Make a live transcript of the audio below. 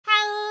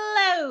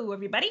Hello,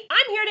 everybody.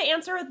 I'm here to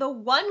answer the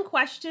one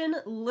question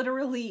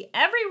literally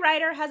every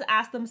writer has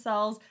asked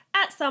themselves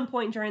at some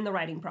point during the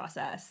writing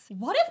process.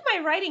 What if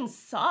my writing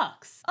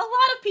sucks? A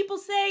lot of people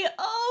say,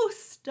 oh,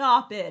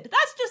 stop it.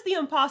 That's just the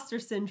imposter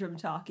syndrome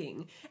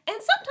talking. And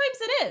sometimes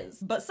it is,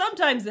 but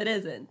sometimes it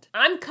isn't.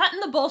 I'm cutting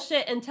the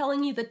bullshit and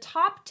telling you the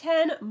top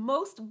 10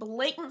 most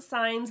blatant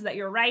signs that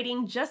your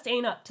writing just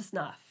ain't up to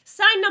snuff.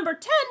 Sign number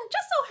 10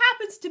 just so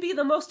happens to be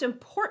the most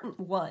important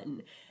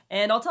one.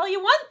 And I'll tell you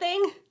one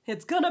thing,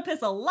 it's gonna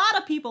piss a lot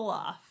of people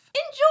off.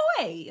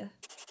 Enjoy!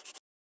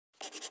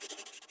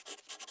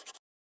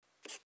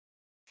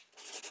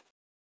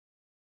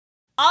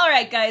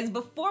 Alright guys,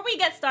 before we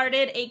get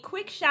started, a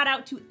quick shout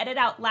out to Edit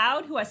Out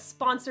Loud who has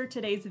sponsored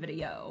today's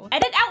video.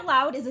 Edit Out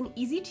Loud is an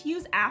easy to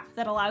use app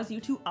that allows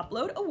you to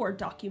upload a Word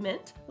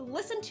document,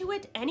 listen to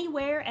it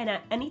anywhere and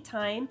at any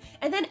time,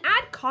 and then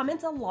add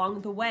comments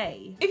along the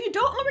way. If you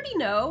don't already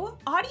know,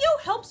 audio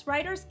helps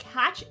writers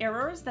catch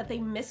errors that they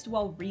missed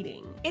while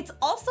reading. It's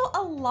also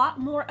a lot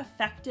more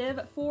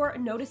effective for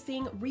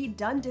noticing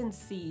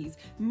redundancies,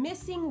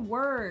 missing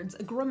words,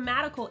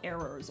 grammatical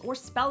errors, or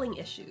spelling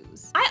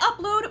issues. I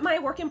upload my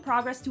work in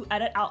progress to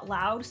Edit Out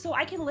Loud so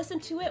I can listen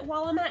to it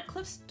while I'm at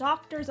Cliff's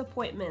doctor's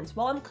appointments,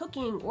 while I'm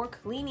cooking or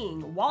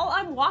cleaning, while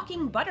I'm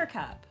walking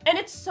Buttercup. And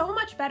it's so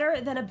much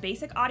better than a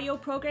basic audio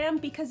program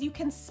because you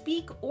can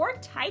speak or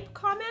type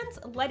comments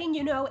letting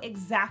you know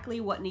exactly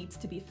what needs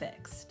to be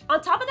fixed.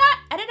 On top of that,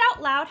 Edit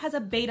Out Loud has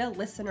a beta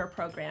listener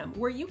program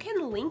where you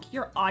can link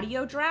your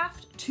audio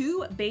draft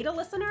to beta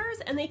listeners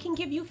and they can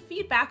give you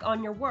feedback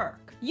on your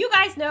work. You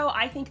guys know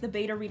I think the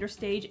beta reader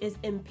stage is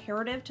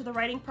imperative to the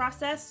writing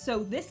process,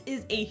 so this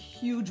is a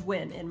huge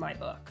win in my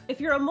book.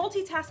 If you're a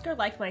multitasker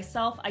like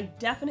myself, I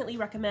definitely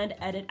recommend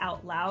Edit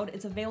Out Loud.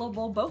 It's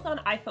available both on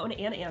iPhone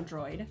and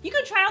Android. You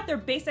can try out their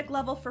basic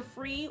level for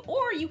free,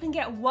 or you can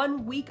get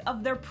 1 week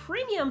of their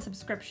premium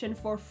subscription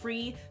for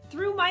free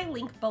through my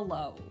link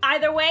below.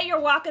 Either way, you're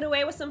walking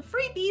away with some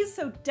freebies,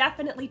 so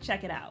definitely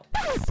check it out.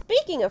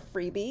 Speaking of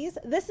freebies,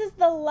 this is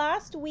the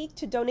last week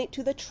to donate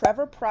to the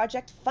Trevor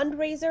Project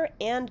fundraiser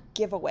and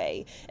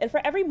giveaway. And for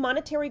every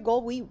monetary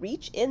goal we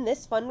reach in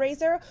this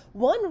fundraiser,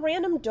 one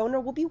random donor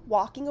will be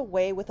walking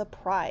away with a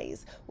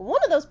prize.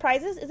 One of those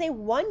prizes is a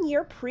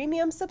 1-year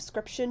premium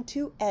subscription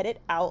to Edit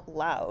Out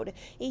Loud.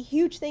 A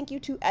huge thank you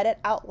to Edit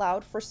Out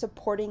Loud for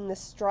supporting this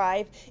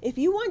strive. If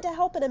you want to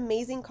help an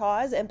amazing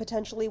cause and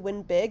potentially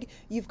win big,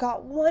 you've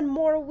got 1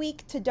 more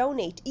week to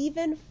donate.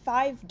 Even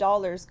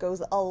 $5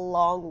 goes a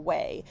long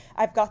way.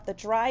 I've got the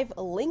drive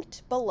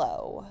linked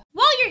below.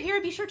 While you're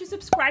here, be sure to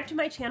subscribe to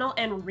my channel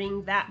and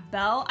ring that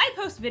bell. I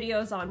post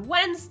videos on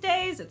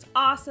Wednesdays. It's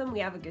awesome. We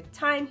have a good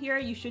time here.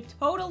 You should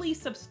totally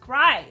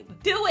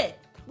subscribe. Do it,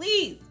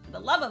 please. For the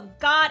love of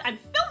God, I'm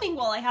filming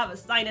while I have a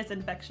sinus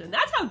infection.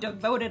 That's how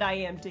devoted I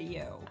am to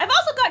you. I've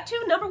also got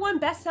 2 #1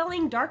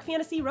 best-selling dark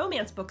fantasy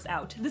romance books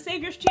out, The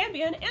Savior's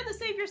Champion and The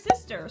Savior's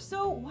Sister.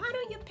 So why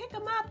don't you pick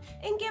them up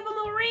and give them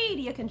a read?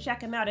 You can check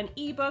them out in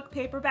ebook,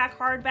 paperback,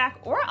 hardback,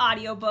 or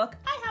audiobook.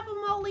 I have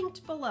them all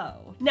linked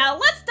below. Now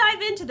let's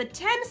dive into the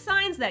 10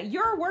 signs that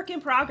your work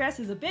in progress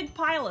is a big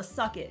pile of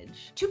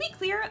suckage. To be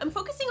clear, I'm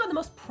focusing on the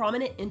most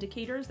prominent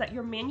indicators that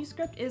your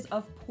manuscript is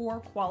of poor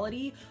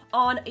quality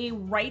on a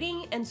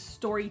writing and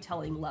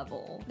storytelling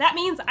level. That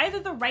means either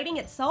the writing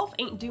itself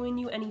ain't doing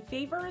you any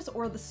favors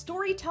or the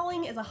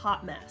storytelling is a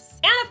hot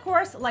mess. And of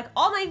course, like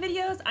all my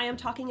videos, I am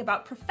talking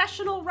about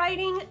professional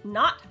writing,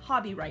 not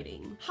hobby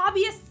writing.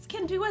 Hobbyists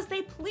can do as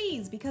they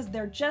please because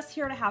they're just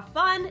here to have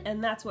fun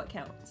and that's what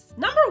counts.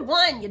 Number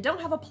 1, you don't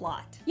have a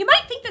plot. You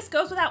might think this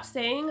goes without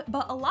saying,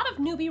 but a lot of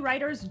newbie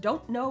writers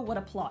don't know what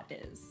a plot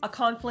is. A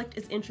conflict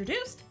is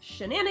introduced,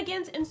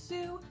 shenanigans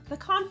ensue, the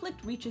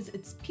conflict reaches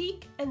its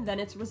peak, and then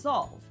it's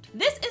resolved.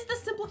 This is the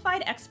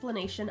simplified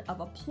explanation of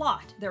a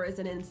plot. There is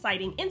an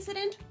inciting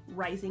incident,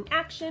 rising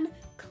action,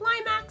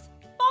 climax,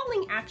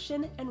 falling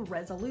action, and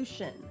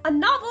resolution. A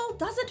novel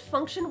doesn't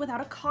function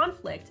without a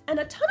conflict, and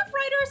a ton of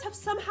writers have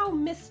somehow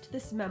missed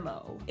this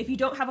memo. If you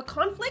don't have a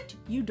conflict,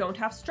 you don't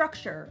have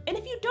structure. And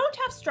if you don't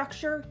have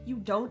structure, you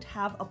don't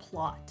have a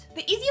plot.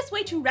 The easiest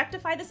way to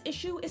rectify this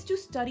issue is to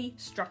study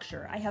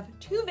structure. I have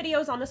 2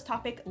 videos on this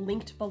topic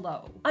linked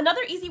below.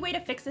 Another easy way to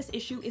fix this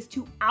issue is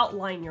to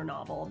outline your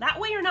novel. That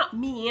way you're not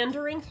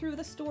meandering through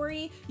the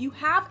story. You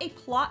have a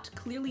plot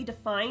clearly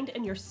defined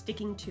and you're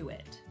sticking to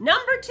it.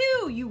 Number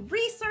 2, you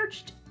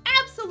researched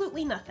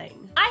absolutely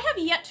nothing. I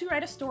have yet to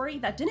write a story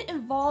that didn't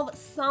involve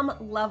some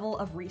level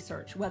of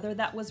research, whether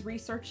that was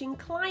researching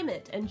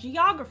climate and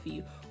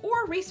geography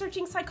or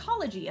researching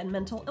psychology and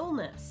mental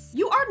illness.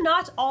 You are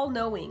not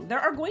all-knowing. There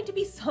are going to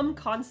be some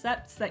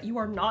concepts that you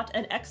are not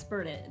an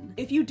expert in.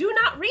 If you do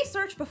not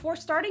research before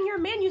starting your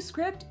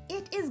manuscript,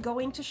 it is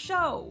going to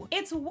show.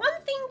 It's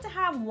one thing to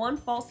have one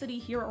falsity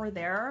here or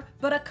there,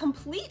 but a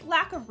complete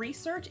lack of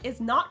research is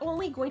not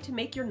only going to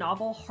make your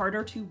novel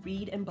harder to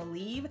read and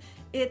believe,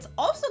 it's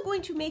also going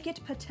going to make it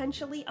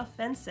potentially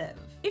offensive.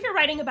 If you're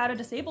writing about a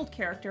disabled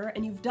character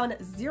and you've done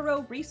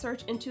zero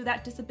research into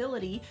that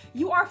disability,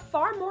 you are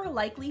far more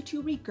likely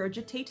to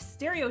regurgitate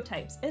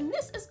stereotypes, and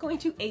this is going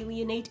to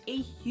alienate a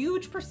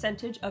huge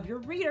percentage of your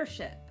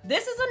readership.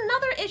 This is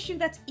another issue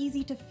that's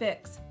easy to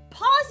fix.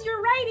 Pause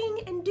your writing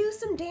and do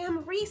some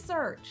damn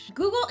research.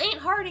 Google ain't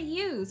hard to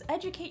use.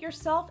 Educate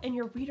yourself and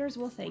your readers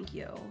will thank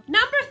you.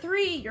 Number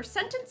 3, your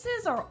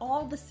sentences are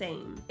all the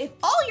same. If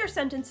all your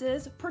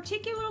sentences,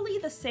 particularly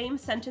the same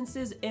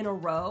sentences in a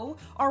row,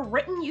 are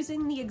written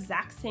using the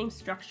exact same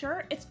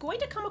structure, it's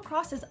going to come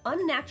across as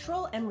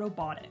unnatural and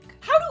robotic.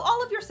 How do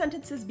all of your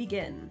sentences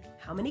begin?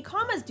 How many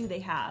commas do they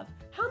have?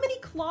 How many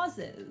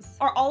clauses?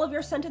 Are all of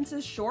your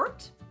sentences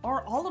short?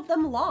 Are all of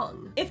them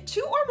long? If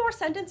 2 or more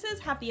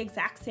sentences have the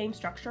exact same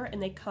structure and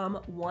they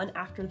come one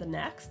after the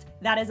next,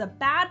 that is a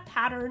bad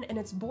pattern and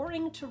it's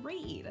boring to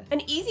read.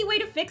 An easy way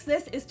to fix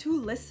this is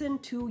to listen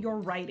to your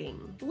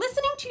writing.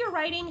 Listening to your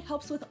writing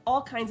helps with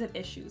all kinds of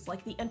issues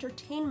like the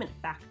entertainment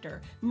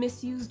factor,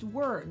 misused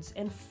words,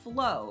 and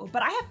flow,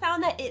 but I have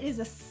found that it is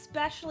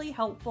especially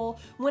helpful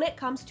when it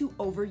comes to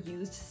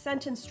overused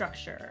sentence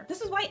structure.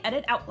 This is why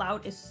Edit Out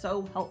Loud is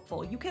so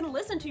helpful. You can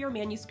listen to your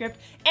manuscript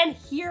and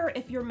hear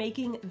if you're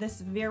making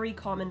this very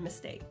common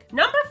mistake.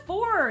 Number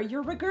 4,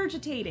 you're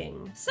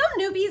regurgitating. Some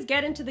newbies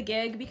get into the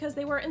gig because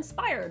they were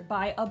inspired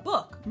by a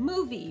book,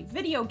 movie,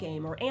 video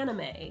game, or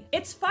anime.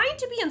 It's fine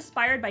to be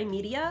inspired by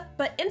media,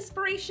 but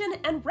inspiration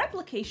and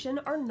replication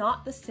are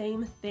not the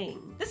same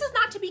thing. This is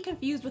not to be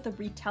confused with a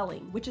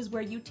retelling, which is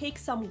where you take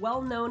some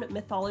well-known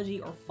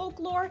mythology or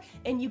folklore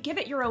and you give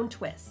it your own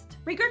twist.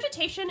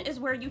 Regurgitation is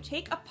where you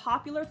take a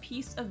popular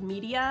piece of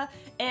media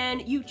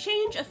and you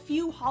change a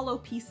few hollow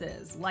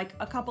pieces, like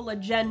a couple of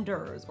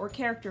genders or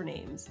character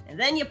names, and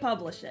then you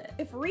publish it.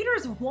 If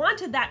readers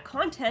wanted that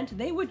content,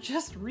 they would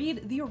just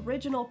read the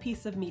original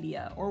piece of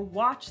media or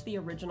watch the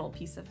original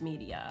piece of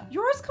media.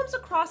 Yours comes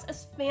across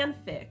as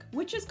fanfic,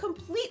 which is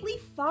completely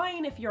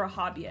fine if you're a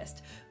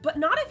hobbyist, but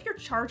not if you're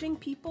charging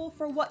people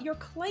for what you're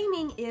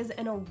claiming is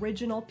an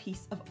original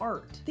piece of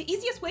art. The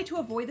easiest way to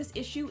avoid this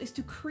issue is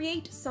to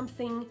create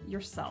something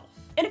yourself.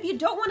 And if you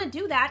don't want to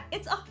do that,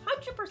 it's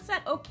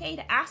 100% okay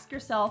to ask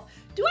yourself,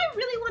 do I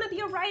really want to be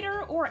a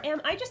writer, or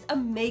am I just a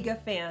mega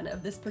fan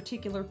of this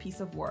particular piece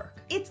of work?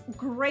 It's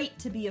great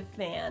to be a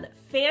fan,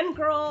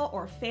 fangirl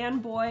or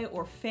fanboy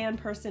or fan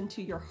person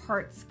to your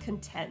heart's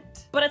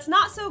content. But it's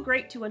not so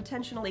great to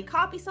intentionally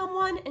copy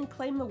someone and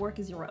claim the work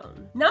is your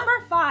own.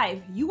 Number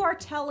 5, you are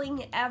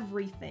telling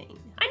everything.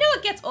 I know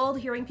it gets old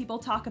hearing people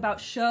talk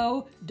about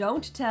show,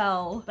 don't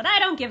tell, but I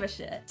don't give a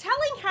shit.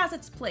 Telling has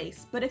its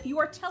place, but if you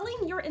are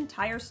telling your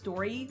entire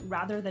story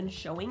rather than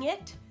showing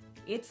it,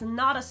 it's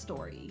not a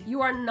story.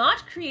 You are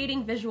not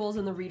creating visuals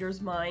in the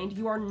reader's mind.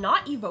 You are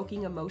not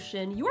evoking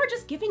emotion. You are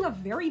just giving a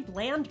very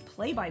bland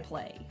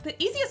play-by-play.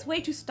 The easiest way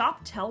to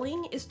stop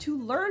telling is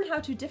to learn how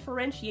to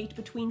differentiate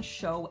between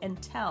show and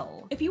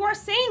tell. If you are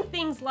saying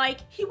things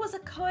like, he was a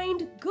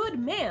kind, good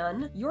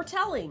man, you're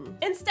telling.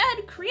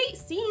 Instead, create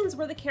scenes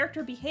where the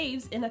character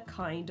behaves in a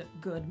kind,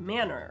 good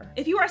manner.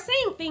 If you are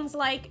saying things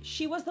like,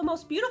 she was the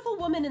most beautiful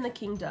woman in the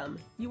kingdom,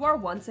 you are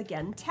once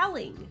again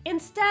telling.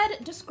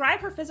 Instead, describe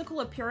her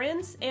physical appearance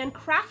and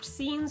craft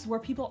scenes where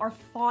people are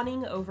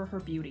fawning over her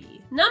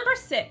beauty. Number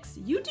 6,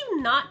 you do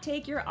not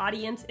take your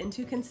audience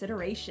into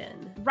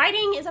consideration.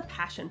 Writing is a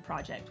passion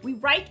project. We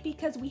write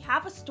because we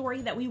have a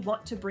story that we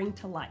want to bring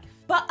to life.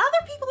 But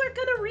other people are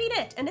gonna read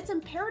it, and it's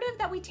imperative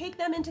that we take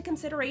them into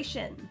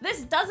consideration.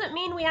 This doesn't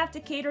mean we have to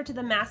cater to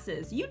the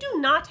masses. You do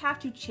not have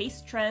to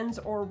chase trends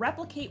or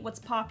replicate what's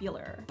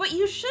popular. But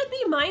you should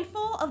be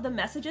mindful of the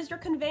messages you're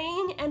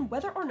conveying and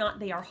whether or not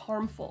they are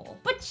harmful.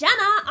 But Jenna,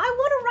 I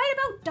wanna write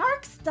about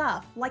dark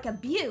stuff, like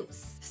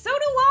abuse. So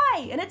do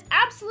I, and it's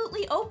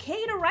absolutely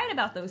okay to write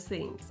about those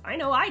things. I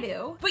know I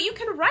do. But you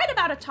can write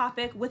about a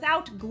topic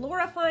without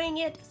glorifying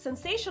it,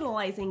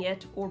 sensationalizing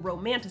it, or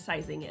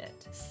romanticizing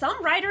it.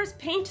 Some writers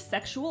paint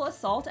sexual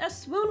assault as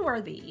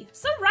swoon-worthy.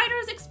 Some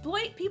writers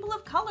exploit people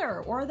of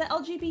color or the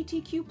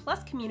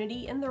LGBTQ+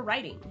 community in their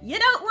writing. You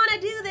don't want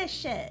to do this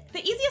shit.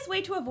 The easiest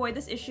way to avoid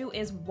this issue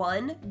is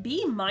 1,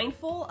 be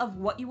mindful of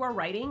what you are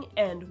writing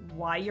and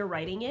why you're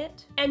writing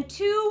it, and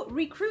 2,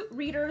 recruit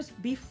readers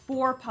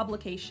before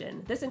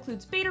publication. This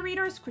includes beta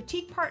readers,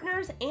 critique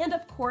partners, and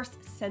of course,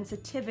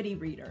 sensitivity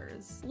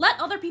readers. Let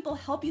other people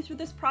help you through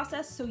this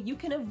process so you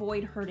can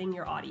avoid hurting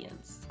your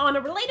audience. On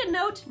a related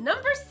note,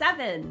 number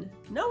 7,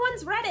 no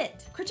one's read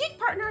it. Critique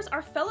partners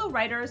are fellow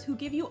writers who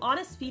give you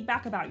honest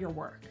feedback about your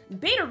work.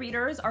 Beta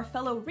readers are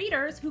fellow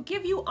readers who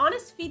give you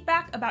honest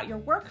feedback about your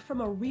work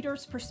from a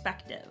reader's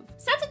perspective.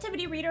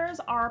 Sensitivity readers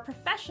are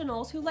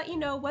professionals who let you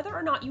know whether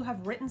or not you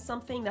have written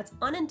something that's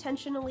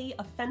unintentionally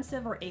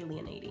offensive or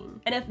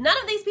alienating. And if none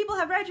of these people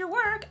have read your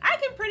work, I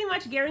can pretty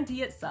much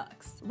guarantee it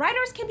sucks.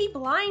 Writers can be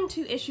blind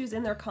to issues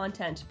in their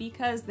content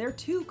because they're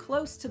too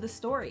close to the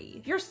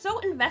story. You're so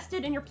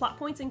invested in your plot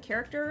points and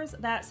characters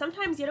that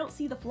sometimes you don't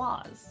see the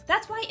flaws.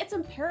 That's why it's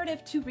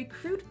imperative to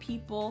recruit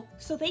people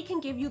so they can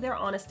give you their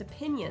honest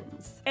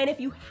opinions. And if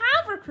you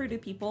have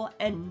recruited people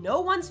and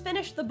no one's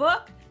finished the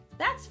book,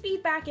 that's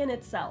feedback in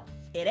itself.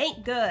 It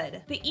ain't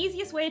good. The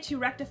easiest way to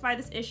rectify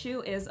this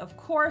issue is, of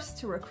course,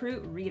 to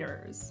recruit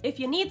readers. If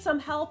you need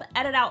some help,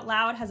 Edit Out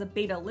Loud has a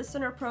beta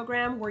listener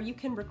program where you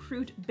can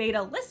recruit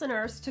beta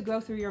listeners to go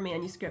through your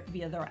manuscript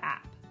via their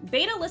app.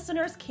 Beta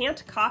listeners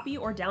can't copy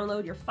or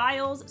download your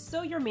files,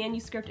 so your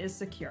manuscript is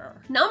secure.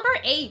 Number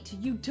 8,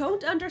 you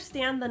don't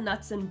understand the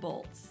nuts and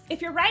bolts. If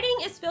your writing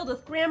is filled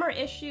with grammar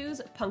issues,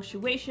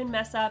 punctuation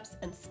mess-ups,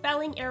 and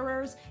spelling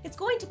errors, it's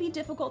going to be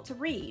difficult to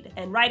read.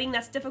 And writing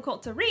that's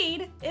difficult to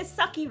read is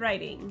sucky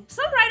writing.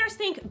 Some writers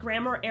think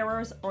grammar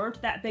errors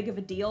aren't that big of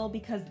a deal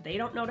because they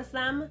don't notice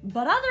them,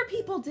 but other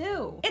people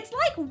do. It's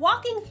like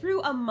walking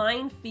through a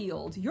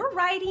minefield. Your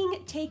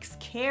writing takes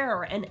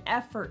care and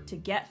effort to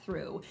get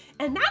through,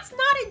 and that's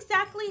not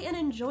exactly an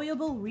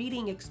enjoyable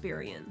reading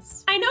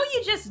experience. I know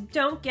you just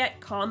don't get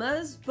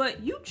commas, but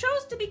you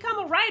chose to become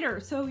a writer,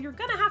 so you're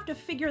gonna have to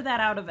figure that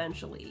out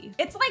eventually.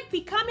 It's like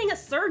becoming a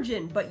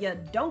surgeon, but you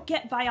don't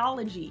get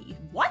biology.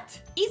 What?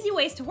 Easy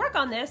ways to work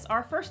on this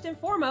are, first and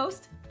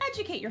foremost,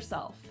 educate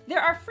yourself.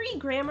 There are free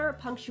grammar,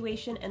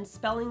 punctuation, and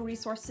spelling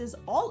resources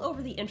all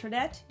over the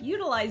internet.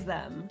 Utilize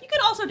them. You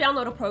can also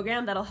download a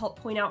program that'll help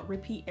point out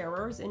repeat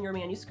errors in your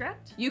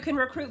manuscript. You can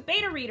recruit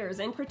beta readers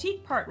and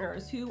critique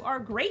partners who are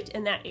great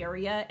in that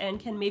area and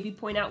can maybe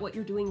point out what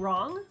you're doing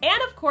wrong.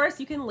 And of course,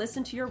 you can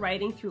listen to your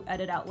writing through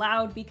Edit Out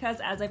Loud because,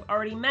 as I've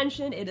already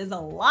mentioned, it is a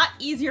lot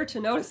easier to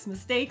notice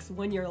mistakes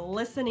when you're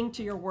listening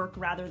to your work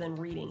rather than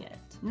reading it.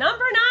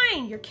 Number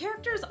 9, your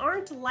characters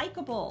aren't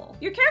likable.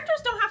 Your characters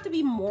don't have to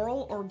be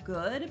moral or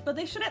good, but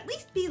they should at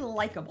least be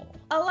likable.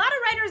 A lot of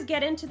writers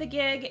get into the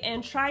gig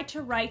and try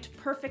to write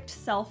perfect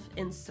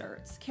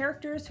self-inserts,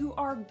 characters who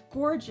are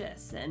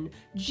gorgeous and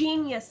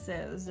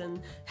geniuses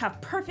and have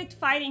perfect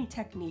fighting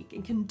technique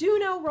and can do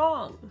no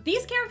wrong.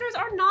 These characters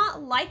are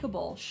not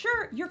likable.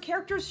 Sure, your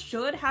characters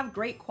should have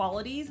great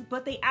qualities,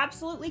 but they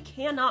absolutely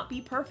cannot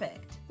be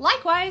perfect.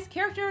 Likewise,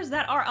 characters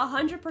that are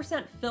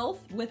 100%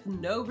 filth with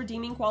no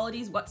redeeming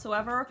qualities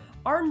whatsoever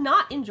are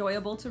not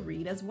enjoyable to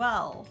read as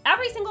well.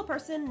 Every single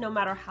person, no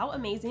matter how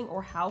amazing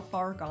or how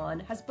far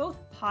gone, has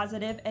both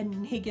positive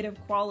and negative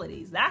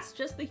qualities. That's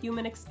just the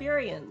human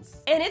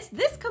experience. And it's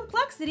this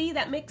complexity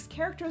that makes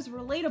characters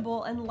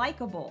relatable and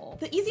likable.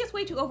 The easiest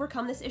way to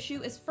overcome this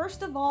issue is,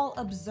 first of all,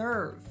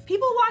 observe.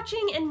 People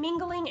watching and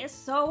mingling is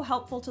so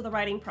helpful to the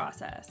writing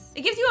process.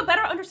 It gives you a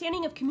better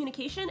understanding of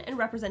communication and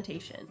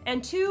representation.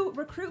 And 2,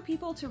 recruit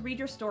people to read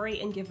your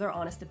story and give their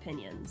honest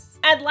opinions.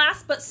 And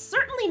last but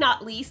certainly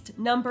not least,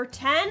 number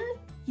 10,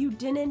 you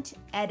didn't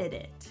edit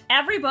it.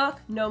 Every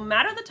book, no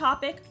matter the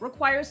topic,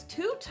 requires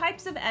 2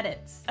 types of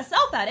edits. A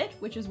self-edit,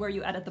 which is where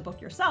you edit the book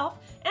yourself,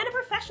 and a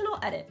professional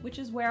edit, which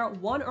is where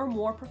one or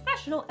more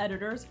professional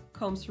editors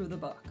comb through the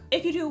book.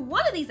 If you do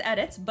one of these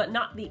edits, but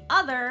not the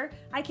other,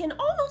 I can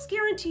almost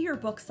guarantee your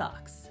book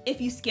sucks. If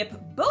you skip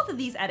both of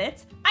these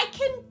edits, I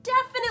can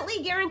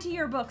definitely guarantee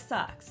your book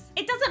sucks.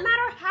 It doesn't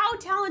matter how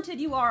talented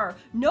you are.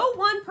 No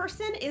one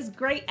person is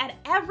great at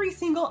every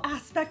single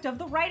aspect of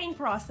the writing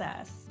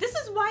process. This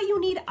is why you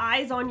need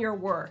eyes on your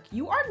work.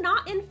 You are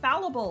not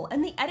infallible,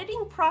 and the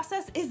editing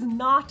process is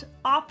not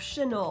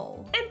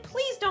optional. And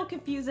please don't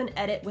confuse an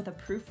edit with a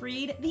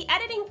proofread. The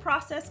editing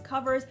process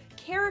covers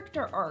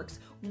character arcs,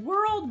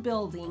 world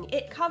building,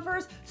 it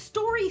covers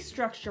story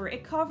structure,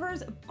 it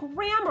covers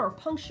grammar,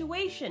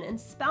 punctuation, and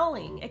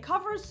spelling. It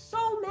covers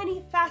so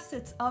many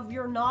facets of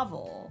your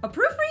novel. A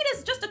proofread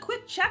is just a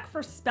quick check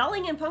for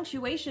spelling and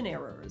punctuation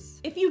errors.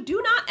 If you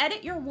do not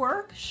edit your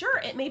work, sure,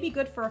 it may be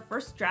good for a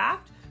first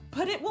draft,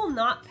 but it will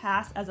not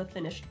pass as a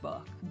finished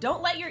book.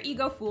 Don't let your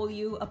ego fool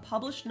you. A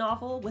published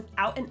novel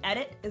without an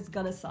edit is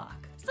gonna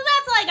suck. So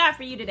that's all I got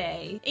for you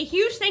today. A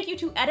huge thank you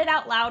to Edit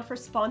Out Loud for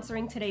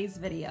sponsoring today's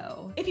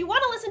video. If you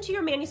want to listen to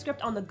your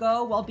manuscript on the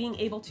go while being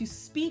able to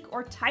speak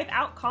or type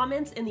out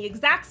comments in the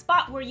exact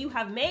spot where you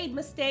have made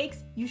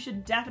mistakes, you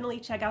should definitely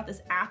check out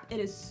this app. It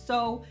is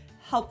so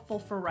helpful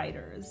for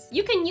writers.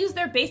 You can use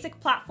their basic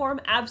platform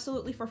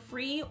absolutely for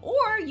free,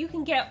 or you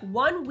can get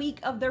 1 week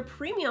of their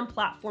premium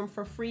platform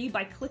for free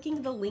by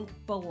clicking the link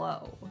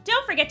below.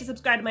 Don't forget to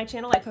subscribe to my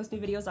channel. I post new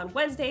videos on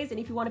Wednesdays, and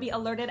if you want to be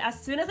alerted as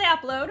soon as I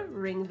upload,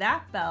 ring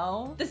that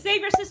bell. The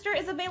Savior Sister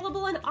is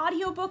available in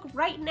audiobook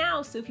right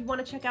now, so if you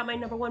want to check out my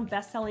 #1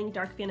 best-selling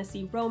dark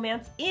fantasy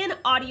romance in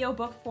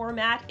audiobook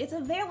format, it's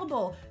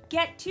available.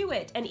 Get to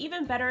it. And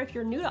even better, if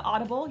you're new to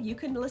Audible, you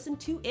can listen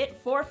to it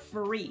for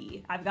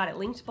free. I've got it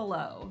linked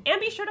below. And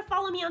be sure to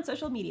follow me on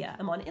social media.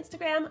 I'm on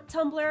Instagram,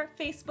 Tumblr,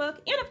 Facebook,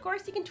 and of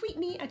course you can tweet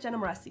me at Jenna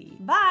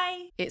Moreci.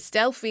 Bye! It's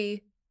Delphi.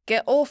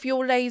 Get off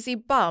your lazy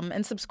bum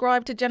and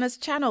subscribe to Jenna's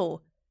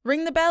channel.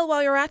 Ring the bell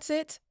while you're at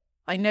it.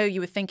 I know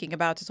you were thinking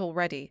about it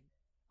already.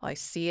 I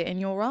see it in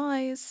your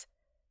eyes.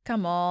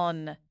 Come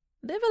on,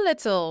 live a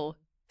little.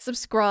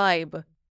 Subscribe.